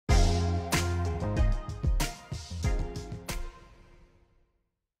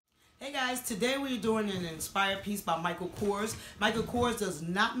Hey guys, today we're doing an inspired piece by Michael Kors. Michael Kors does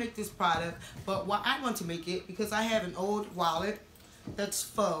not make this product, but why I want to make it, because I have an old wallet that's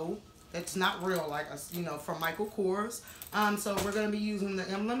faux, that's not real, like, from Michael Kors. So we're going to be using the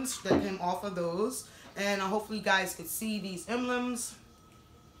emblems that came off of those, and hopefully you guys could see these emblems.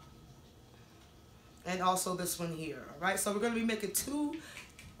 And also this one here, alright? So we're going to be making two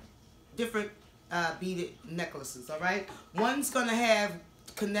different beaded necklaces, alright? One's going to have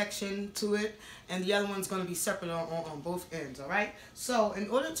connection to it, and the other one's going to be separate on both ends, alright? So in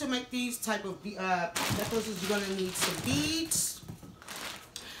order to make these type of necklaces, you're going to need some beads,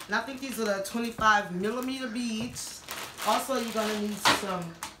 and I think these are the 25mm beads. Also, you're going to need some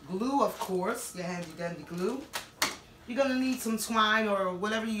glue, of course, your handy dandy glue. You're going to need some twine or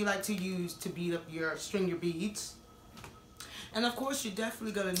whatever you like to use to bead up your string your beads, and of course you're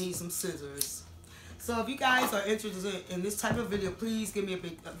definitely going to need some scissors. So if you guys are interested in this type of video, please give me a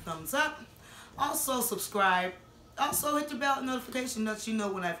big thumbs up. Also subscribe. Also hit the bell notification that you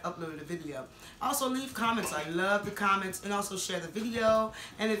know when I've uploaded a video. Also leave comments. I love the comments. And also share the video.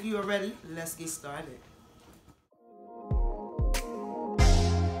 And if you are ready, let's get started.